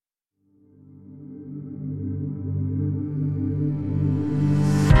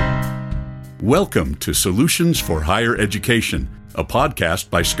Welcome to Solutions for Higher Education, a podcast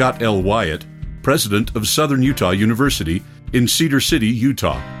by Scott L. Wyatt, president of Southern Utah University in Cedar City,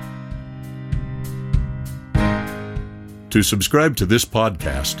 Utah. To subscribe to this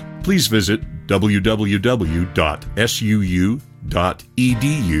podcast, please visit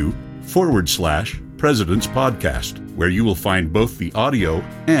www.suu.edu/President's Podcast, where you will find both the audio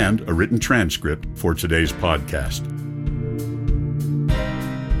and a written transcript for today's podcast.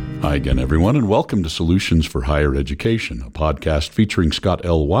 Hi again, everyone, and welcome to Solutions for Higher Education, a podcast featuring Scott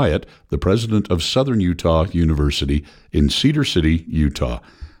L. Wyatt, the president of Southern Utah University in Cedar City, Utah.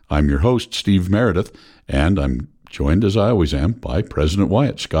 I'm your host, Steve Meredith, and I'm joined, as I always am, by President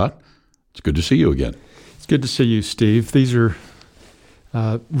Wyatt. Scott, it's good to see you again. It's good to see you, Steve. These are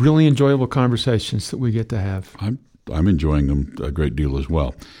really enjoyable conversations that we get to have. I'm enjoying them a great deal as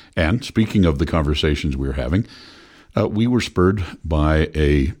well. And speaking of the conversations we're having, we were spurred by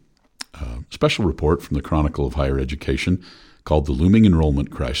a special report from the Chronicle of Higher Education called The Looming Enrollment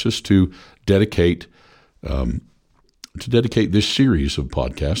Crisis to dedicate this series of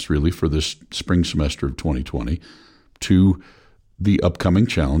podcasts, really, for this spring semester of 2020 to the upcoming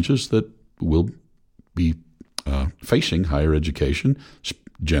challenges that will be facing higher education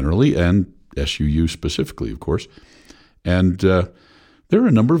generally and SUU specifically, of course. And there are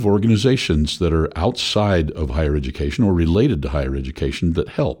a number of organizations that are outside of higher education or related to higher education that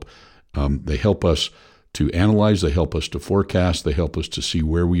help. They help us to analyze, they help us to forecast, they help us to see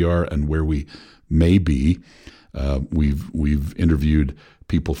where we are and where we may be. We've interviewed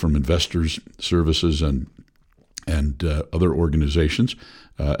people from Investors Services and other organizations,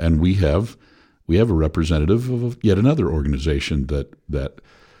 and we have a representative of yet another organization that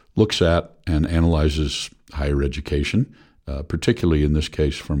looks at and analyzes higher education, particularly in this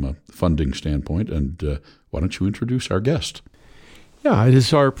case from a funding standpoint. And why don't you introduce our guest? Yeah, it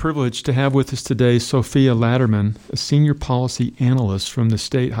is our privilege to have with us today Sophia Latterman, a senior policy analyst from the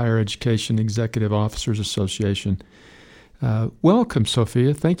State Higher Education Executive Officers Association. Welcome,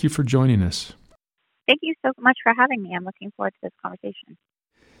 Sophia. Thank you for joining us. Thank you so much for having me. I'm looking forward to this conversation.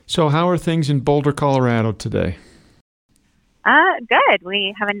 So how are things in Boulder, Colorado today? Good.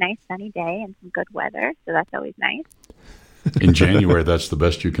 We have a nice sunny day and some good weather, so that's always nice. In January, that's the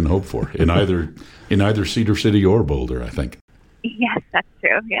best you can hope for, in either Cedar City or Boulder, I think. Yes, that's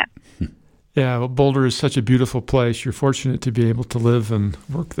true, yeah. Yeah, well, Boulder is such a beautiful place. You're fortunate to be able to live and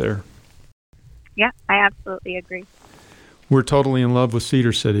work there. Yeah, I absolutely agree. We're totally in love with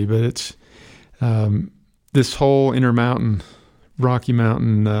Cedar City, but it's this whole Intermountain, Rocky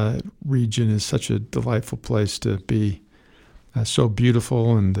Mountain region is such a delightful place to be. So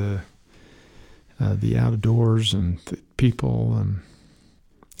beautiful, and the outdoors and the people and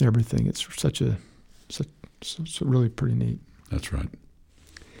everything. It's really pretty neat. That's right.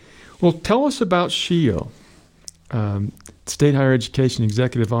 Well, tell us about SHEO, State Higher Education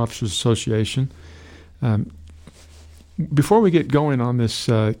Executive Officers Association. Before we get going on this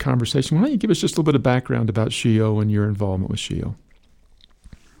conversation, why don't you give us just a little bit of background about SHEO and your involvement with SHEO?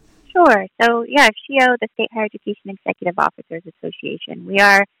 Sure. So, SHEO, the State Higher Education Executive Officers Association, we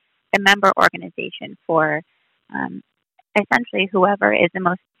are the member organization for essentially whoever is the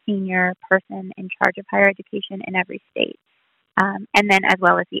most senior person in charge of higher education in every state, and then as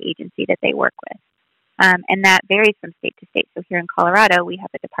well as the agency that they work with. And that varies from state to state. So here in Colorado, we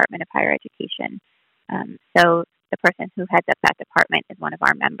have a Department of Higher Education. So the person who heads up that department is one of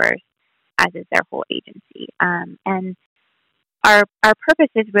our members, as is their whole agency. And our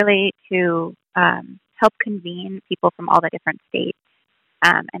purpose is really to help convene people from all the different states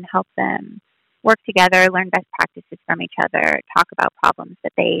and help them work together, learn best practices from each other, talk about problems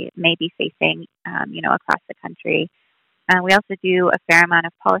that they may be facing, across the country. We also do a fair amount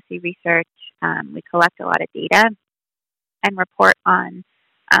of policy research. We collect a lot of data and report on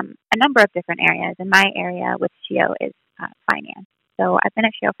a number of different areas. And my area with SHEO is finance. So I've been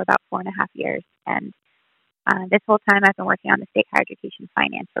at SHEO for about 4.5 years. And this whole time I've been working on the State Higher Education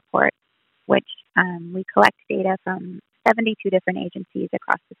Finance Report, which we collect data from 72 different agencies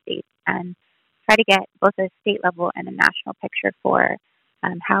across the state and try to get both a state level and a national picture for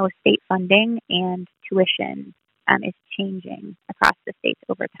how state funding and tuition is changing across the states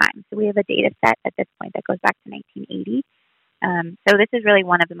over time. So we have a data set at this point that goes back to 1980. So this is really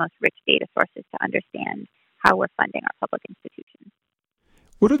one of the most rich data sources to understand how we're funding our public institutions.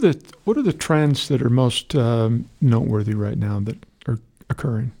 What are the trends that are most noteworthy right now that are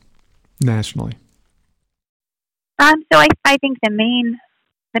occurring nationally? So I think the main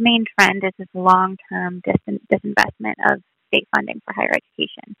trend is this long-term disinvestment of state funding for higher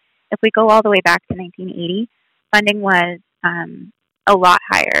education. If we go all the way back to 1980, funding was a lot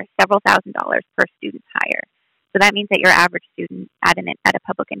higher, several $1,000s per student higher. So that means that your average student at a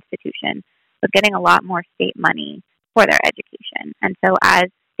public institution was getting a lot more state money for their education. And so as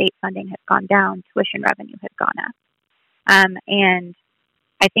state funding has gone down, tuition revenue has gone up. And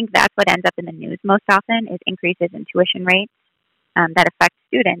I think that's what ends up in the news most often is increases in tuition rates that affect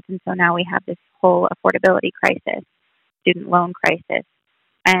students. And so now we have this whole affordability crisis, student loan crisis.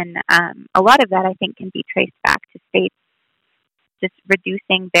 And a lot of that, I think, can be traced back to states just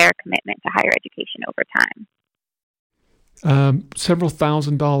reducing their commitment to higher education over time. Several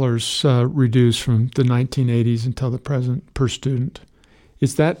 $1,000s reduced from the 1980s until the present per student.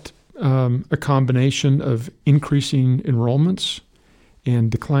 Is that a combination of increasing enrollments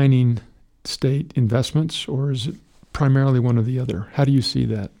and declining state investments, or is it primarily one or the other? How do you see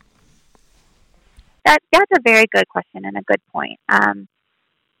that? That's a very good question and a good point. I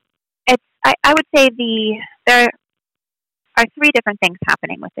would say there are three different things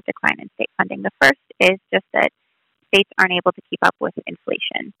happening with the decline in state funding. The first is just that states aren't able to keep up with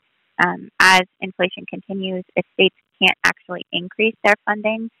inflation. As inflation continues, if states can't actually increase their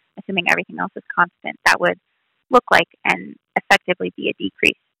funding, assuming everything else is constant, that would look like and effectively be a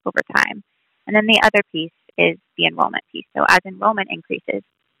decrease over time. And then the other piece is the enrollment piece. So as enrollment increases,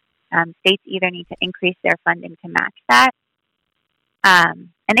 states either need to increase their funding to match that, and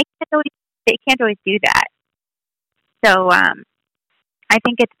they can't always do that. So I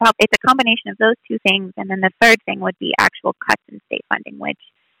think it's a combination of those two things, and then the third thing would be actual cuts in state funding, which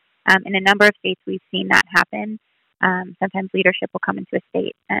in a number of states we've seen that happen. Sometimes leadership will come into a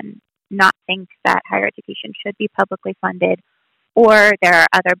state and not think that higher education should be publicly funded, or there are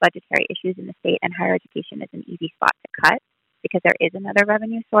other budgetary issues in the state, and higher education is an easy spot to cut because there is another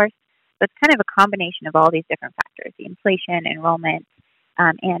revenue source. So it's kind of a combination of all these different factors: the inflation, enrollment,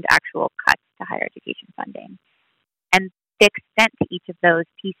 and actual cuts to higher education funding. And the extent to each of those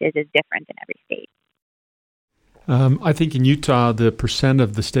pieces is different in every state. I think in Utah, the percent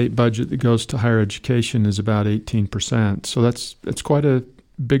of the state budget that goes to higher education is about 18%. So that's quite a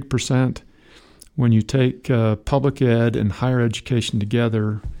big percent. When you take public ed and higher education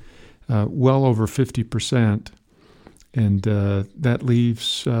together, well over 50%. And that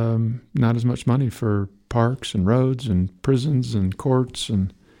leaves not as much money for parks and roads and prisons and courts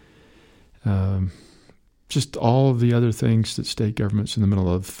and just all of the other things that state government's in the middle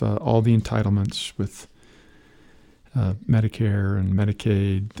of, all the entitlements with Medicare and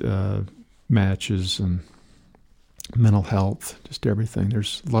Medicaid matches and mental health, just everything.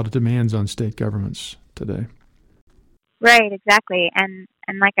 There's a lot of demands on state governments today. Right, exactly. And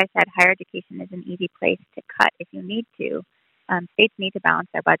like I said, higher education is an easy place to cut if you need to. States need to balance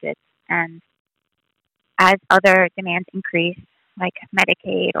their budgets, and as other demands increase, like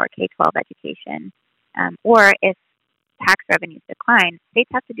Medicaid or K-12 education, or if tax revenues decline, states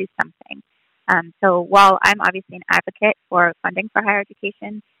have to do something. So while I'm obviously an advocate for funding for higher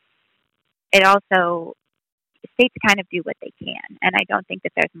education, states kind of do what they can. And I don't think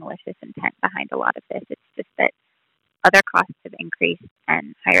that there's malicious intent behind a lot of this. It's just that other costs have increased,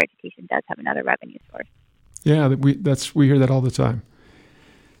 and higher education does have another revenue source. Yeah, we hear that all the time.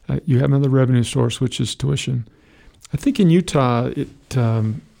 You have another revenue source, which is tuition. I think in Utah,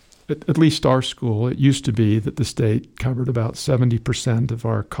 at least our school, it used to be that the state covered about 70% of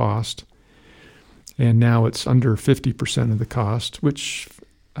our cost, and now it's under 50% of the cost, which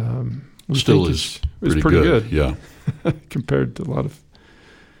still is pretty good. Yeah, compared to a lot of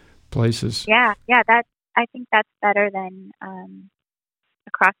places. Yeah, I think that's better than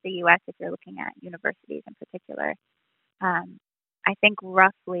across the U.S. if you're looking at universities in particular. I think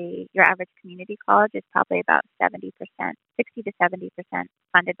roughly your average community college is probably about 70%, 60 to 70%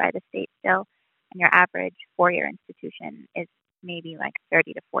 funded by the state still, and your average four-year institution is maybe like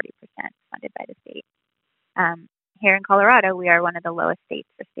 30 to 40% funded by the state. Here in Colorado, we are one of the lowest states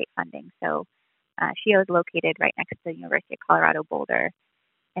for state funding. So SHIO is located right next to the University of Colorado Boulder,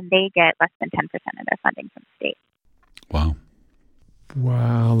 and they get less than 10% of their funding from the state.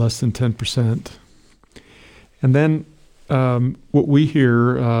 Wow, less than 10%. And then what we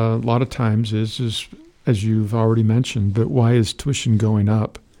hear a lot of times is, as you've already mentioned, but why is tuition going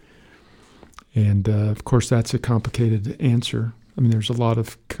up? And, of course, that's a complicated answer. I mean, there's a lot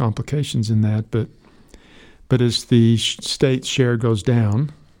of complications in that, but as the state share goes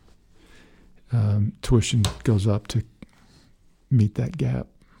down, tuition goes up to meet that gap.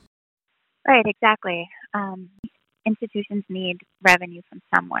 Right, exactly. Institutions need revenue from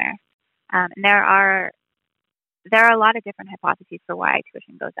somewhere. And there are a lot of different hypotheses for why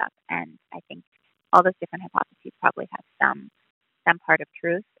tuition goes up, and I think all those different hypotheses probably have some some part of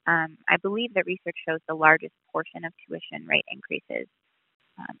truth. I believe the research shows the largest portion of tuition rate increases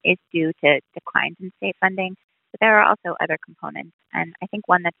is due to declines in state funding, but there are also other components. And I think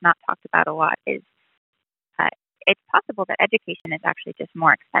one that's not talked about a lot is it's possible that education is actually just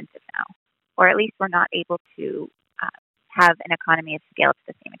more expensive now, or at least we're not able to have an economy of scale to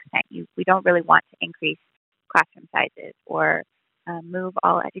the same extent. We don't really want to increase classroom sizes or move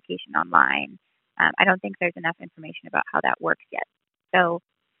all education online. I don't think there's enough information about how that works yet. So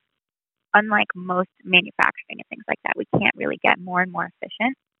unlike most manufacturing and things like that, we can't really get more and more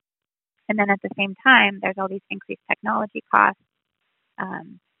efficient. And then at the same time, there's all these increased technology costs.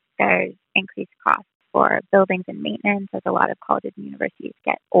 There's increased costs for buildings and maintenance as a lot of colleges and universities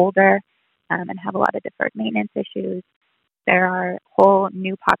get older and have a lot of deferred maintenance issues. There are whole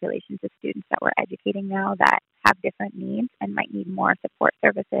new populations of students that we're educating now that have different needs and might need more support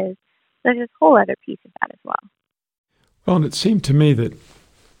services. So there's this whole other piece of that as well. Well, and it seemed to me that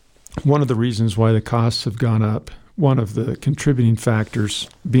one of the reasons why the costs have gone up, one of the contributing factors,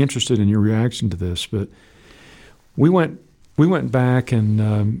 be interested in your reaction to this, but we went back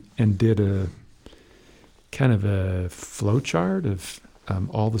and did a kind of a flow chart of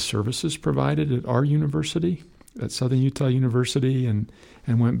all the services provided at our university, at Southern Utah University, and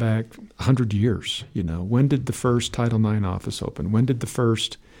went back 100 years. When did the first Title IX office open? When did the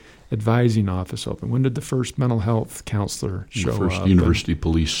first advising office open? When did the first mental health counselor show up? The first university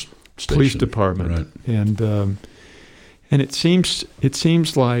police station. Police department. Right. And it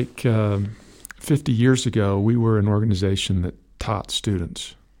seems like 50 years ago we were an organization that taught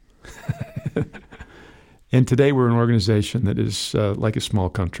students. And today we're an organization that is like a small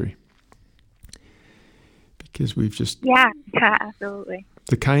country. Because we've just... Yeah, absolutely.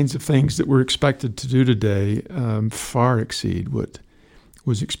 The kinds of things that we're expected to do today far exceed what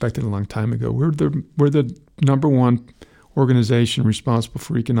was expected a long time ago. We're the number one organization responsible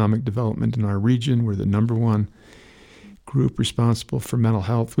for economic development in our region. We're the number one group responsible for mental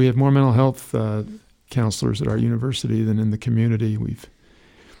health. We have more mental health counselors at our university than in the community. We've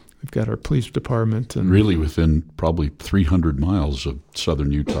got our police department. And really, within probably 300 miles of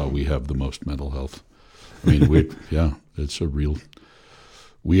southern Utah, we have the most mental health. I mean,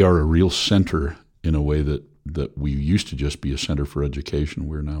 we are a real center in a way that we used to just be a center for education.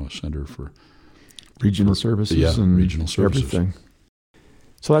 We're now a center for regional services and regional services. Everything.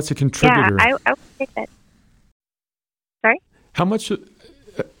 So that's a contributor. Yeah, I would say that. Sorry? How much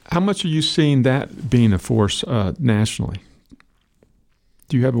are you seeing that being a force nationally?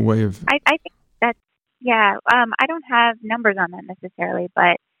 Do you have a way of... I think that's, I don't have numbers on that necessarily,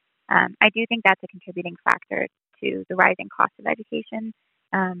 but I do think that's a contributing factor to the rising cost of education.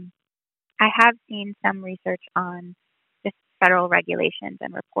 I have seen some research on just federal regulations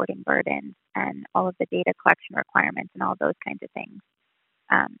and reporting burdens and all of the data collection requirements and all those kinds of things.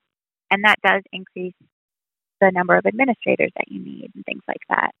 And that does increase the number of administrators that you need and things like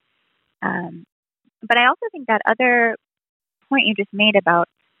that. But I also think that other point you just made about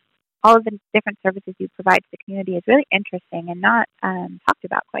all of the different services you provide to the community is really interesting and not talked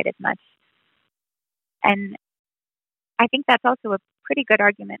about quite as much. And I think that's also a pretty good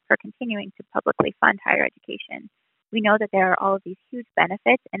argument for continuing to publicly fund higher education. We know that there are all of these huge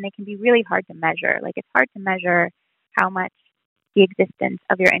benefits, and they can be really hard to measure. Like, it's hard to measure how much the existence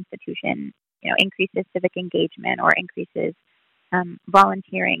of your institution, increases civic engagement or increases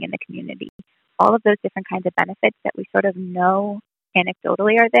volunteering in the community. All of those different kinds of benefits that we sort of know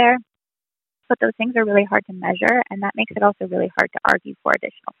anecdotally are there, but those things are really hard to measure, and that makes it also really hard to argue for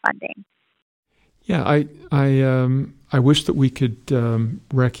additional funding. Yeah, I wish that we could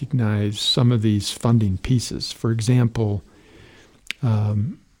recognize some of these funding pieces. For example,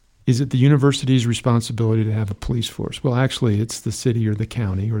 is it the university's responsibility to have a police force? Well, actually, it's the city or the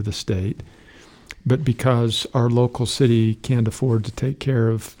county or the state. But because our local city can't afford to take care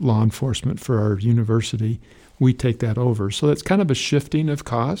of law enforcement for our university, we take that over. So that's kind of a shifting of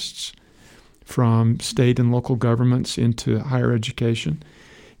costs from state and local governments into higher education.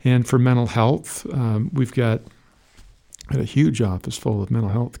 And for mental health, we've got a huge office full of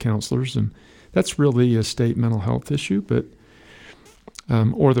mental health counselors, and that's really a state mental health issue, but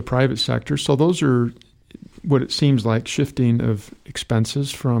or the private sector. So those are what it seems like shifting of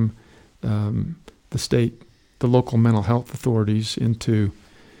expenses from the state, the local mental health authorities into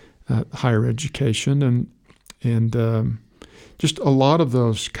higher education, and just a lot of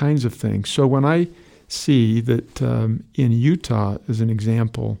those kinds of things. So when I see that in Utah, as an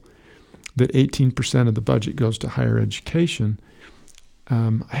example, that 18% of the budget goes to higher education,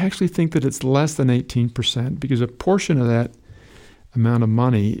 I actually think that it's less than 18% because a portion of that amount of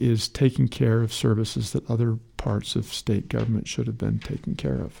money is taking care of services that other parts of state government should have been taken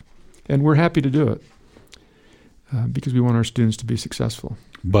care of. And we're happy to do it because we want our students to be successful.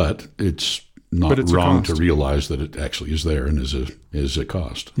 But it's not wrong to realize that it actually is there and is a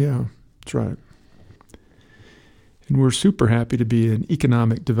cost. Yeah, that's right. And we're super happy to be an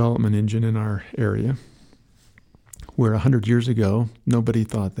economic development engine in our area, where 100 years ago, nobody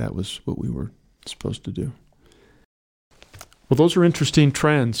thought that was what we were supposed to do. Well, those are interesting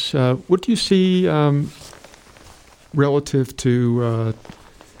trends. What do you see relative to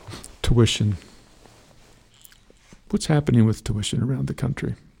tuition? What's happening with tuition around the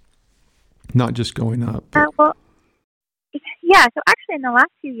country? Not just going up. So actually in the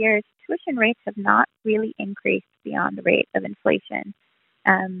last few years, tuition rates have not really increased beyond the rate of inflation.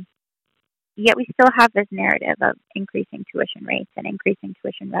 Yet we still have this narrative of increasing tuition rates and increasing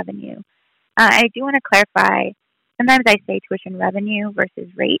tuition revenue. I do want to clarify, sometimes I say tuition revenue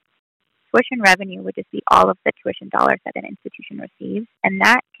versus rates. Tuition revenue would just be all of the tuition dollars that an institution receives, and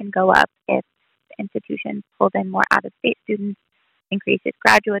that can go up if the institution pulls in more out-of-state students, increases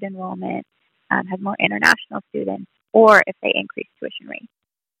graduate enrollment, has more international students, or if they increase tuition rates.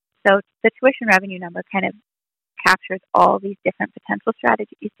 So the tuition revenue number kind of captures all these different potential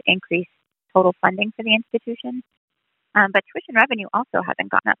strategies to increase total funding for the institution. But tuition revenue also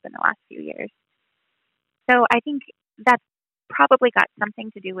hasn't gone up in the last few years. So I think that's probably got something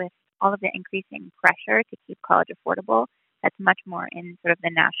to do with all of the increasing pressure to keep college affordable. That's much more in sort of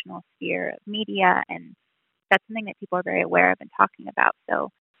the national sphere of media, and that's something that people are very aware of and talking about.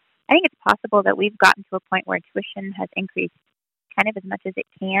 So I think it's possible that we've gotten to a point where tuition has increased kind of as much as it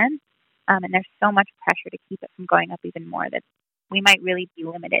can, and there's so much pressure to keep it from going up even more that we might really be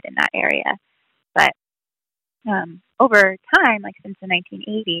limited in that area. But over time, like since the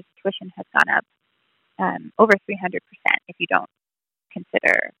 1980s, tuition has gone up over 300% if you don't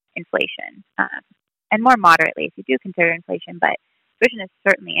consider inflation, and more moderately if you do consider inflation. But tuition has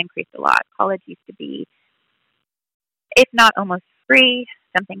certainly increased a lot. College used to be, if not almost free,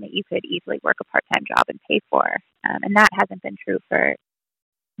 something that you could easily work a part-time job and pay for. And that hasn't been true for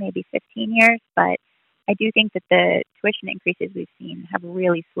maybe 15 years, but I do think that the tuition increases we've seen have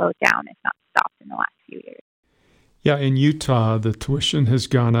really slowed down, if not stopped, in the last few years. Yeah, in Utah, the tuition has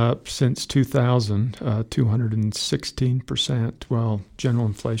gone up since 2000, 216%, while general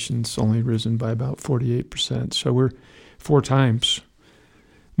inflation's only risen by about 48%. So we're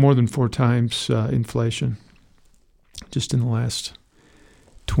more than four times inflation just in the last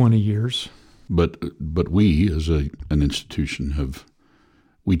 20 years. But we, as an institution,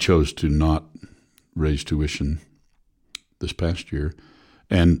 we chose to not raise tuition this past year,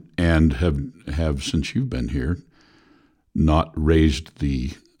 and have since you've been here, not raised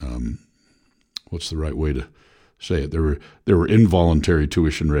the what's the right way to say it? There were involuntary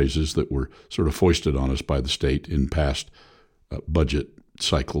tuition raises that were sort of foisted on us by the state in past budget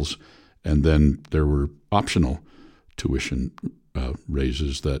cycles, and then there were optional tuition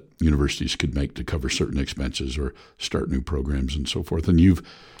raises that universities could make to cover certain expenses or start new programs and so forth. And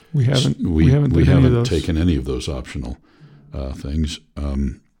we haven't taken any of those optional things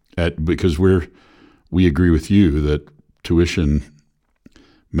because we agree with you that tuition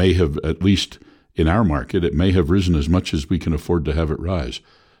may have, at least in our market, it may have risen as much as we can afford to have it rise,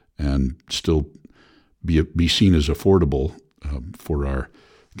 and still be seen as affordable for our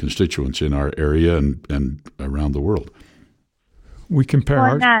constituents in our area and around the world. We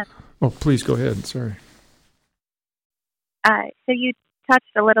compare please go ahead. Sorry. So you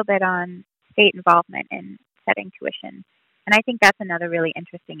touched a little bit on state involvement in setting tuition, and I think that's another really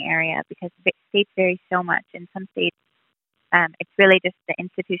interesting area because states vary so much. In some states, it's really just the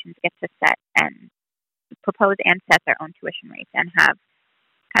institutions get to set and propose and set their own tuition rates and have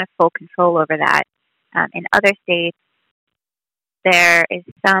kind of full control over that. In other states, there is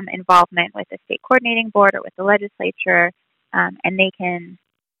some involvement with the state coordinating board or with the legislature, and they can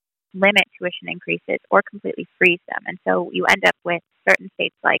limit tuition increases or completely freeze them. And so you end up with certain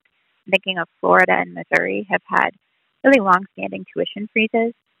states, like I'm thinking of Florida and Missouri, have had really long-standing tuition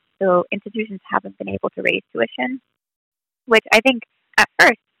freezes. So institutions haven't been able to raise tuition, which I think at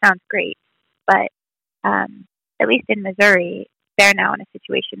first sounds great. But at least in Missouri, they're now in a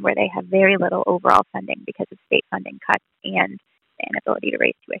situation where they have very little overall funding because of state funding cuts and the inability to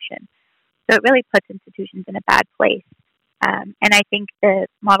raise tuition. So it really puts institutions in a bad place. And I think the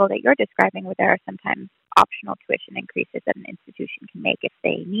model that you're describing, where there are sometimes optional tuition increases that an institution can make if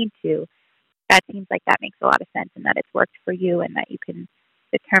they need to, that seems like that makes a lot of sense, and that it's worked for you and that you can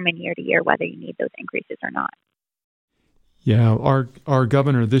determine year to year whether you need those increases or not. Yeah, our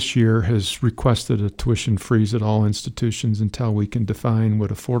governor this year has requested a tuition freeze at all institutions until we can define what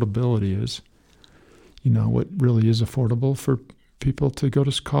affordability is. what really is affordable for people to go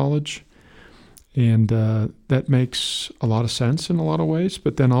to college. And that makes a lot of sense in a lot of ways.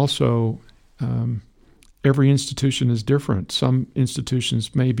 But then also, every institution is different. Some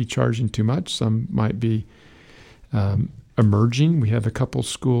institutions may be charging too much. Some might be emerging. We have a couple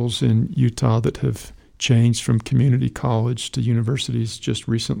schools in Utah that have changed from community college to universities just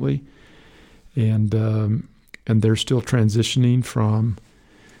recently. And they're still transitioning from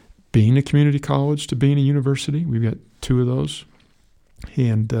being a community college to being a university. We've got two of those.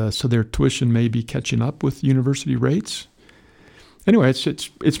 And so their tuition may be catching up with university rates. Anyway,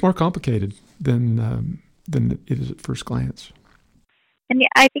 it's more complicated than it is at first glance. And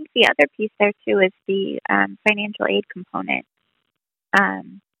I think the other piece there too is the financial aid component.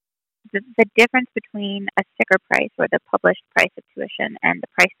 The difference between a sticker price or the published price of tuition and the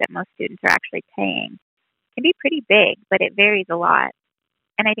price that most students are actually paying can be pretty big, but it varies a lot.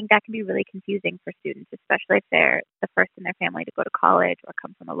 And I think that can be really confusing for students, especially if they're the first in their family to go to college or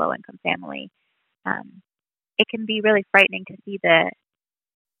come from a low-income family. It can be really frightening to see the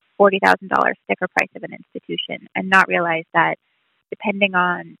 $40,000 sticker price of an institution and not realize that depending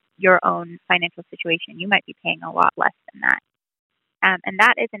on your own financial situation, you might be paying a lot less than that. And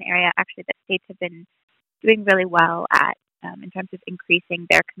that is an area actually that states have been doing really well at in terms of increasing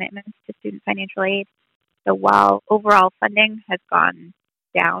their commitments to student financial aid. So while overall funding has gone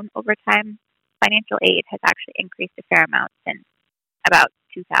down over time, financial aid has actually increased a fair amount since about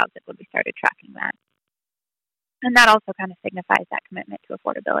 2000 when we started tracking that. And that also kind of signifies that commitment to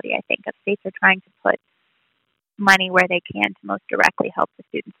affordability, I think, of states are trying to put money where they can to most directly help the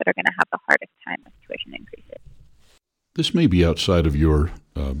students that are going to have the hardest time with tuition increases. This may be outside of your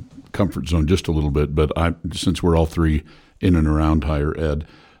comfort zone just a little bit, but since we're all three in and around higher ed,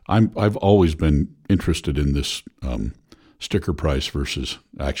 I've always been interested in this sticker price versus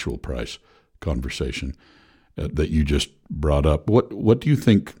actual price conversation that you just brought up. What do you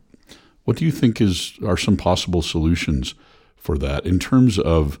think? What do you think are some possible solutions for that in terms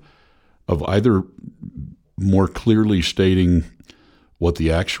of either more clearly stating what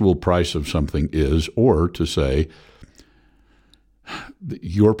the actual price of something is, or to say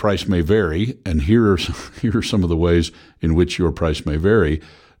your price may vary, and here are some of the ways in which your price may vary.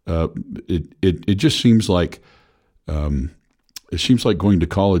 It just seems like going to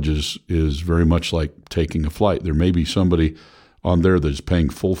college is very much like taking a flight. There may be somebody on there that's paying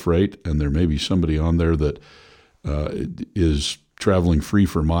full freight, and there may be somebody on there that is traveling free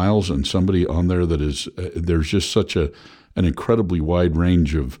for miles, and somebody on there that is there's just such an incredibly wide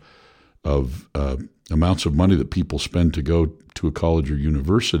range of amounts of money that people spend to go to a college or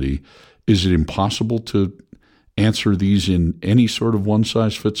university. Is it impossible to answer these in any sort of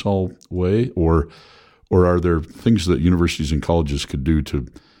one-size-fits-all way, or are there things that universities and colleges could do to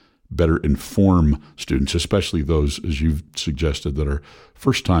better inform students, especially those, as you've suggested, that are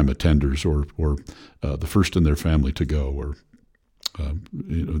first-time attenders or the first in their family to go, or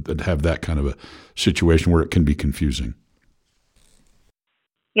that have that kind of a situation where it can be confusing?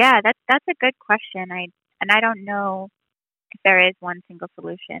 Yeah, that's a good question. I don't know if there is one single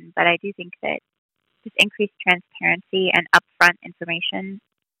solution, but I do think that just increased transparency and upfront information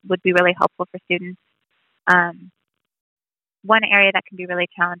would be really helpful for students. One area that can be really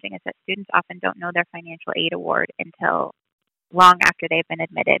challenging is that students often don't know their financial aid award until long after they've been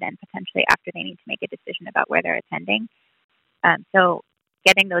admitted and potentially after they need to make a decision about where they're attending. So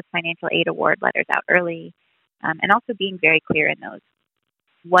getting those financial aid award letters out early, and also being very clear in those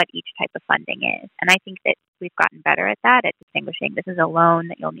what each type of funding is. And I think that we've gotten better at that, at distinguishing this is a loan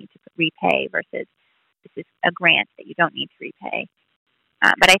that you'll need to repay versus this is a grant that you don't need to repay.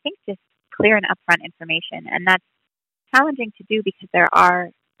 But I think just clear and upfront information, and that's challenging to do because there are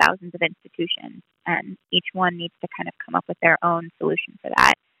thousands of institutions and each one needs to kind of come up with their own solution for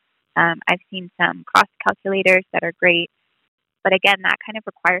that. I've seen some cost calculators that are great, but again, that kind of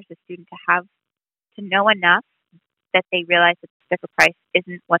requires the student to know enough that they realize that the sticker price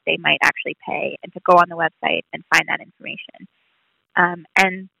isn't what they might actually pay, and to go on the website and find that information.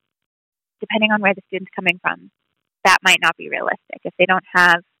 And depending on where the student's coming from, that might not be realistic. If they don't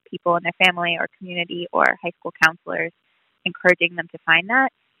have people in their family or community or high school counselors encouraging them to find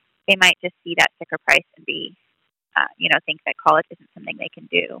that, they might just see that sticker price and be, think that college isn't something they can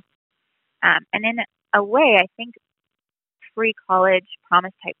do. And in a way, I think free college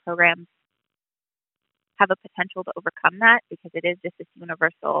promise type programs have a potential to overcome that, because it is just this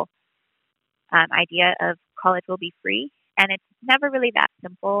universal idea of college will be free, and it's never really that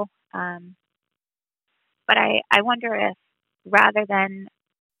simple. But I wonder if, rather than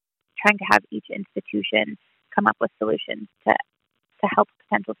trying to have each institution come up with solutions to help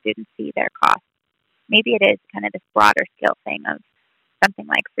potential students see their costs, maybe it is kind of this broader scale thing of something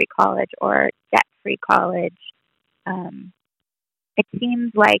like free college or debt-free college. It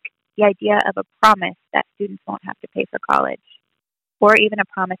seems like the idea of a promise that students won't have to pay for college, or even a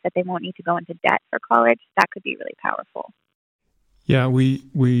promise that they won't need to go into debt for college, that could be really powerful. Yeah, we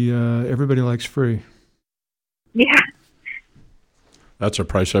everybody likes free. Yeah. That's a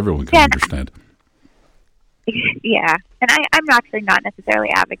price everyone can understand. Yeah. And I'm actually not necessarily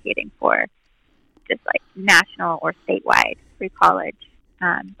advocating for just like national or statewide free college.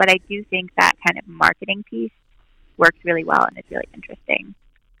 But I do think that kind of marketing piece works really well and is really interesting.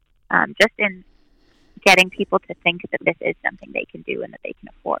 Just in getting people to think that this is something they can do and that they can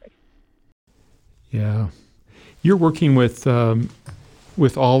afford. Yeah. You're working with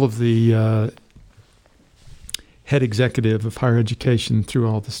all of the head executive of higher education through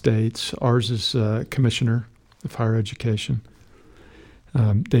all the states. Ours is Commissioner of Higher Education,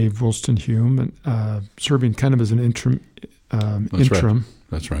 Dave Woolston-Hume, serving kind of as an interim.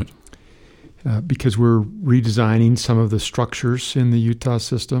 That's right. Because we're redesigning some of the structures in the Utah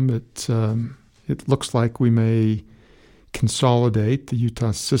system. It looks like we may consolidate the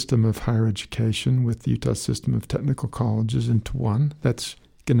Utah system of higher education with the Utah system of technical colleges into one. That's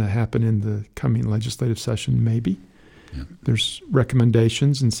going to happen in the coming legislative session, maybe. Yeah. There's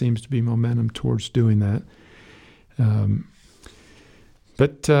recommendations and seems to be momentum towards doing that. And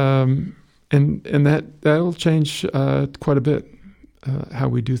that'll change quite a bit how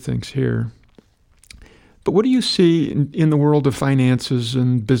we do things here. But what do you see in the world of finances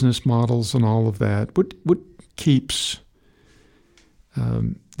and business models and all of that? What keeps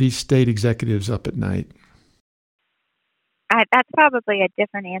these state executives up at night? That's probably a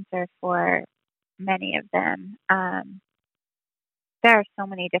different answer for many of them. There are so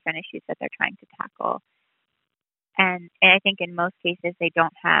many different issues that they're trying to tackle. And I think in most cases, they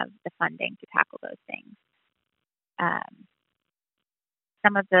don't have the funding to tackle those things.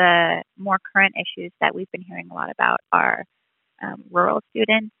 Some of the more current issues that we've been hearing a lot about are rural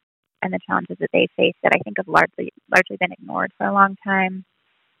students and the challenges that they face that I think have largely been ignored for a long time.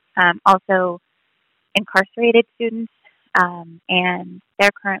 Also, incarcerated students, and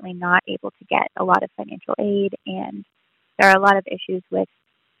they're currently not able to get a lot of financial aid. And there are a lot of issues with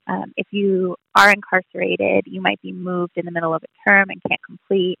if you are incarcerated, you might be moved in the middle of a term and can't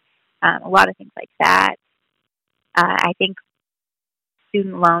complete. A lot of things like that. I think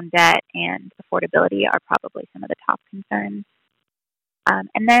student loan debt and affordability are probably some of the top concerns.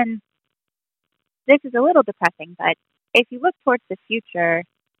 And then this is a little depressing, but if you look towards the future,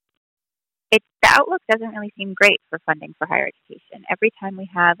 the outlook doesn't really seem great for funding for higher education. Every time we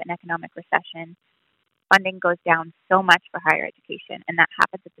have an economic recession, funding goes down so much for higher education, and that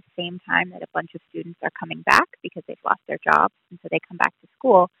happens at the same time that a bunch of students are coming back because they've lost their jobs, and so they come back to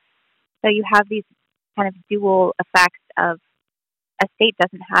school. So you have these kind of dual effects of a state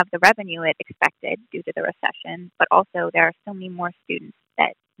doesn't have the revenue it expected due to the recession, but also there are so many more students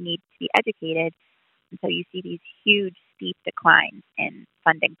that need to be educated, and so you see these huge, steep declines in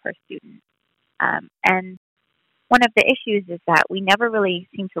funding per student. And one of the issues is that we never really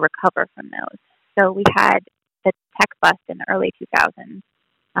seem to recover from those. So we had the tech bust in the early 2000s,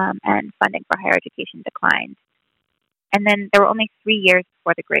 and funding for higher education declined. And then there were only 3 years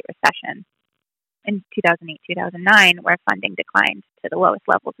before the Great Recession, in 2008, 2009, where funding declined to the lowest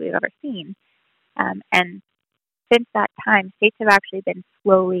levels we've ever seen. And since that time, states have actually been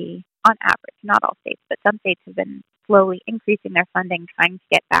slowly, on average, not all states, but some states have been slowly increasing their funding, trying to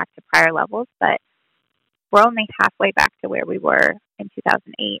get back to prior levels. But we're only halfway back to where we were in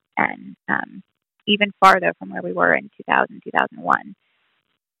 2008 and even farther from where we were in 2000, 2001.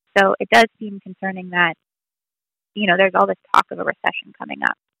 So it does seem concerning that, there's all this talk of a recession coming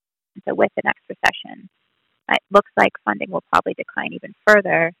up. And so with the next recession, it looks like funding will probably decline even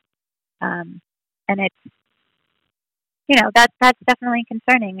further. And it's, that's definitely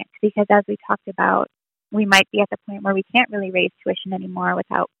concerning because as we talked about, we might be at the point where we can't really raise tuition anymore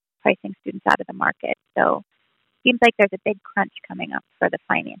without pricing students out of the market. So it seems like there's a big crunch coming up for the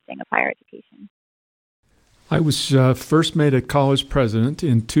financing of higher education. I was first made a college president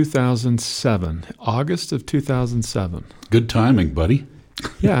in 2007, August of 2007. Good timing, buddy.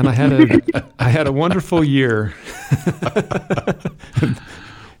 Yeah, and I had a wonderful year.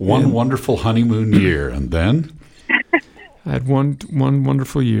 One wonderful honeymoon year, and then I had one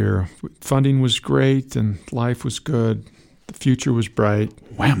wonderful year. Funding was great, and life was good. The future was bright.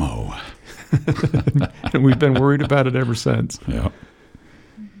 Whammo! And we've been worried about it ever since. Yeah.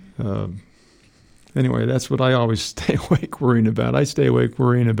 Anyway, that's what I always stay awake worrying about. I stay awake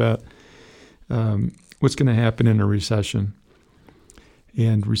worrying about what's going to happen in a recession.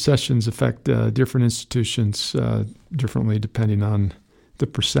 And recessions affect different institutions differently depending on the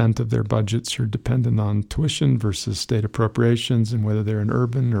percent of their budgets are dependent on tuition versus state appropriations and whether they're in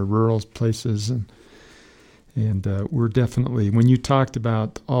urban or rural places. And we're definitely, when you talked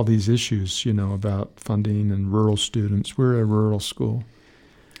about all these issues, about funding and rural students, we're a rural school.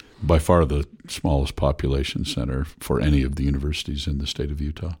 By far the smallest population center for any of the universities in the state of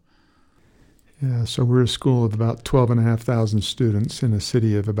Utah. Yeah, so we're a school of about 12,500 students in a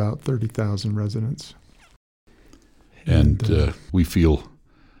city of about 30,000 residents. And we feel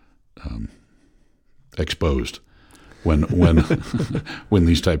exposed when when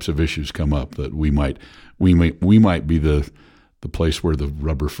these types of issues come up, that we might be the place where the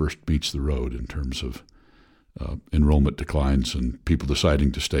rubber first meets the road in terms of enrollment declines and people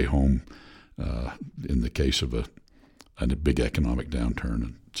deciding to stay home in the case of a big economic downturn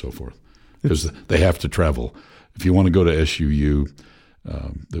and so forth, because they have to travel. If you want to go to SUU,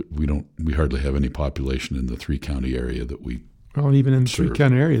 we hardly have any population in the 3-county area that we. Well, even in the serve.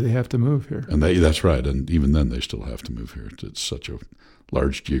 3-county area, they have to move here. And that's right. And even then, they still have to move here. It's such a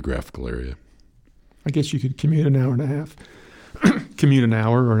large geographical area. I guess you could commute an hour and a half, commute an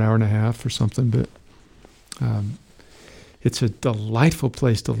hour or an hour and a half or something, but it's a delightful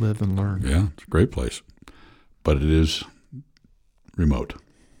place to live and learn. Yeah, it's a great place. But it is remote.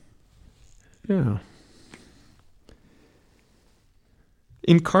 Yeah.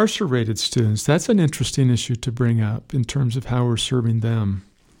 Incarcerated students, that's an interesting issue to bring up in terms of how we're serving them.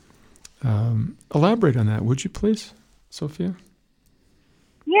 Elaborate on that, would you please, Sophia?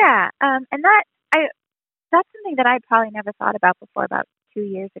 Yeah, and that's something that I probably never thought about before, about 2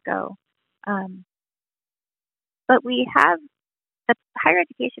 years ago. But higher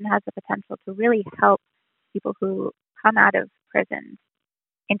education has the potential to really help people who come out of prison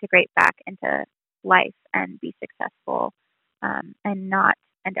integrate back into life and be successful. And not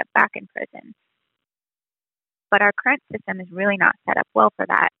end up back in prison. But our current system is really not set up well for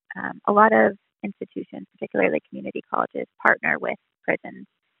that. A lot of institutions, particularly community colleges, partner with prisons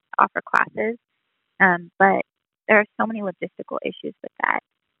to offer classes, but there are so many logistical issues with that.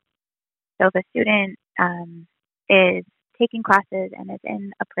 So if a student is taking classes and is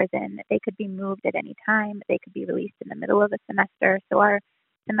in a prison, they could be moved at any time. They could be released in the middle of a semester. So our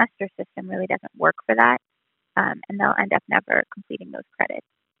semester system really doesn't work for that. And they'll end up never completing those credits.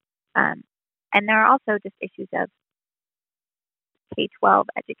 And there are also just issues of K-12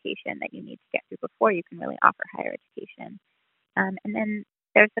 education that you need to get through before you can really offer higher education. And then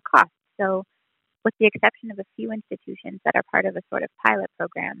there's the cost. So with the exception of a few institutions that are part of a sort of pilot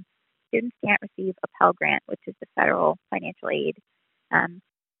program, students can't receive a Pell Grant, which is the federal financial aid,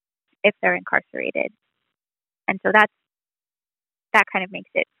 if they're incarcerated. And so that kind of makes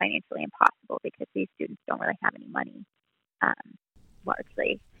it financially impossible because these students don't really have any money,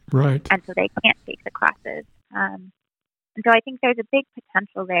 largely. Right. And so they can't take the classes. And so I think there's a big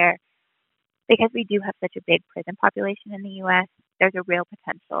potential there because we do have such a big prison population in the U.S. There's a real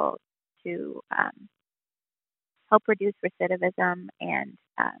potential to help reduce recidivism and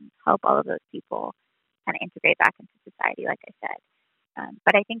help all of those people kind of integrate back into society, like I said.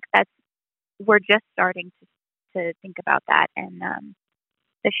 But I think we're just starting to think about that. And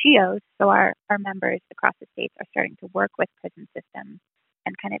the SHIOs, so our members across the states, are starting to work with prison systems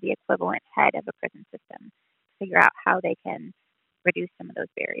and kind of the equivalent head of a prison system to figure out how they can reduce some of those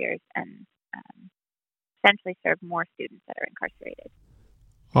barriers and essentially serve more students that are incarcerated.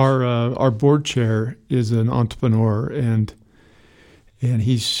 Our board chair is an entrepreneur, and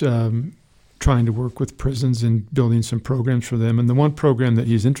he's trying to work with prisons and building some programs for them. And the one program that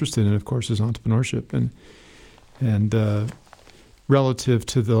he's interested in, of course, is entrepreneurship. And relative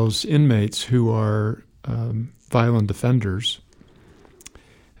to those inmates who are violent offenders,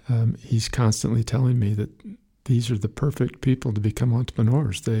 he's constantly telling me that these are the perfect people to become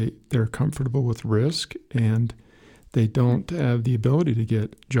entrepreneurs. They're comfortable with risk, and they don't have the ability to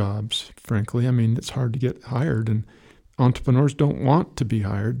get jobs, frankly. I mean, it's hard to get hired, and entrepreneurs don't want to be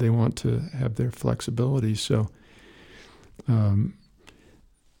hired. They want to have their flexibility. So,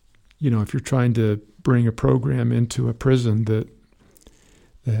 if you're trying to bring a program into a prison that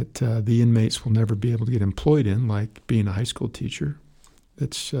the inmates will never be able to get employed in, like being a high school teacher,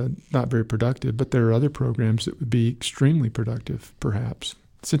 that's not very productive. But there are other programs that would be extremely productive, perhaps.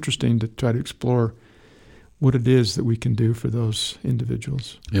 It's interesting to try to explore what it is that we can do for those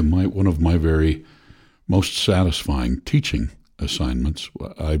individuals. Yeah, one of my very most satisfying teaching assignments,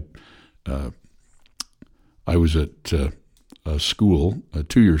 I was at a school, a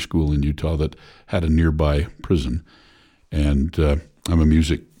 2-year school in Utah that had a nearby prison, and I'm a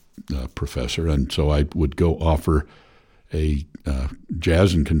music professor, and so I would go offer a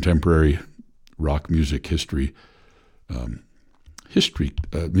jazz and contemporary rock music history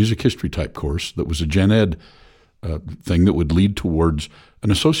music history type course that was a gen ed thing that would lead towards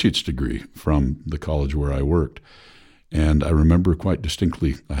an associate's degree from the college where I worked. And I remember quite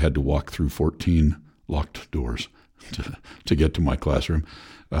distinctly I had to walk through 14 locked doors to get to my classroom.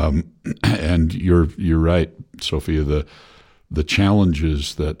 And you're right, Sophia. The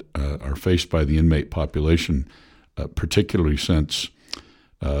challenges that are faced by the inmate population, particularly since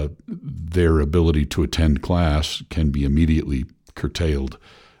their ability to attend class can be immediately curtailed,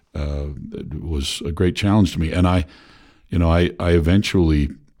 it was a great challenge to me. And I eventually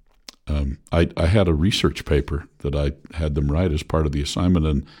I had a research paper that I had them write as part of the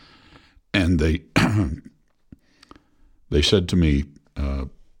assignment, and they they said to me,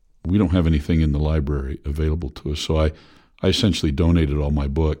 we don't have anything in the library available to us. So I essentially donated all my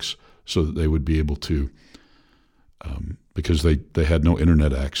books so that they would be able to, because they had no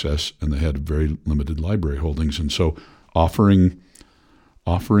internet access and they had very limited library holdings. And so offering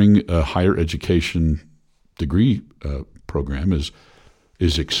a higher education degree program is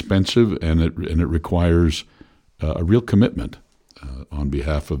expensive, and it requires a real commitment on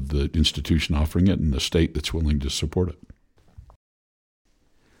behalf of the institution offering it and the state that's willing to support it.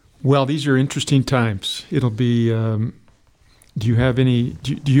 Well, these are interesting times. It'll be. Do you have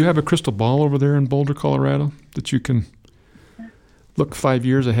a crystal ball over there in Boulder, Colorado, that you can look 5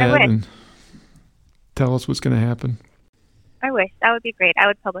 years ahead and tell us what's going to happen? I wish. That would be great. I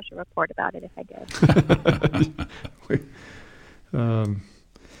would publish a report about it if I did.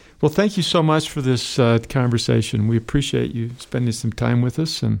 Well, thank you so much for this conversation. We appreciate you spending some time with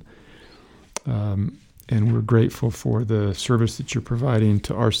us, and we're grateful for the service that you're providing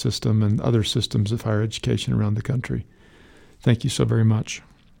to our system and other systems of higher education around the country. Thank you so very much.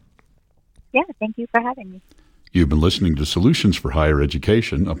 Yeah, thank you for having me. You've been listening to Solutions for Higher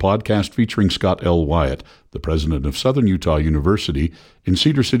Education, a podcast featuring Scott L. Wyatt, the president of Southern Utah University in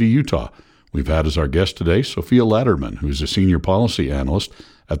Cedar City, Utah. We've had as our guest today Sophia Latterman, who is a senior policy analyst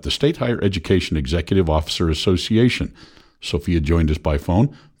at the State Higher Education Executive Officer Association. Sophia joined us by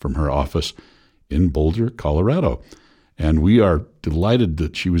phone from her office in Boulder, Colorado. And we are delighted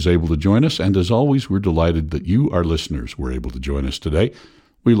that she was able to join us. And as always, we're delighted that you, our listeners, were able to join us today.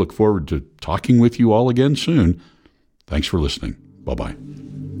 We look forward to talking with you all again soon. Thanks for listening. Bye-bye.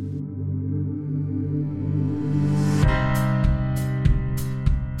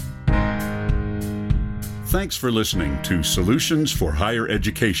 Thanks for listening to Solutions for Higher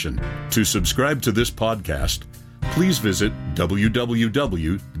Education. To subscribe to this podcast, please visit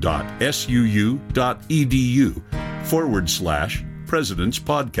www.suu.edu/President's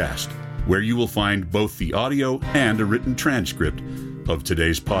Podcast, where you will find both the audio and a written transcript of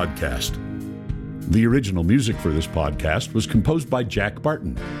today's podcast. The original music for this podcast was composed by Jack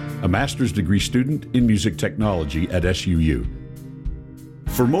Barton, a master's degree student in music technology at SUU.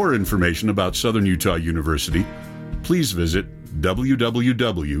 For more information about Southern Utah University, please visit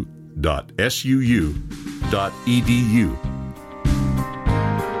www.suu.edu.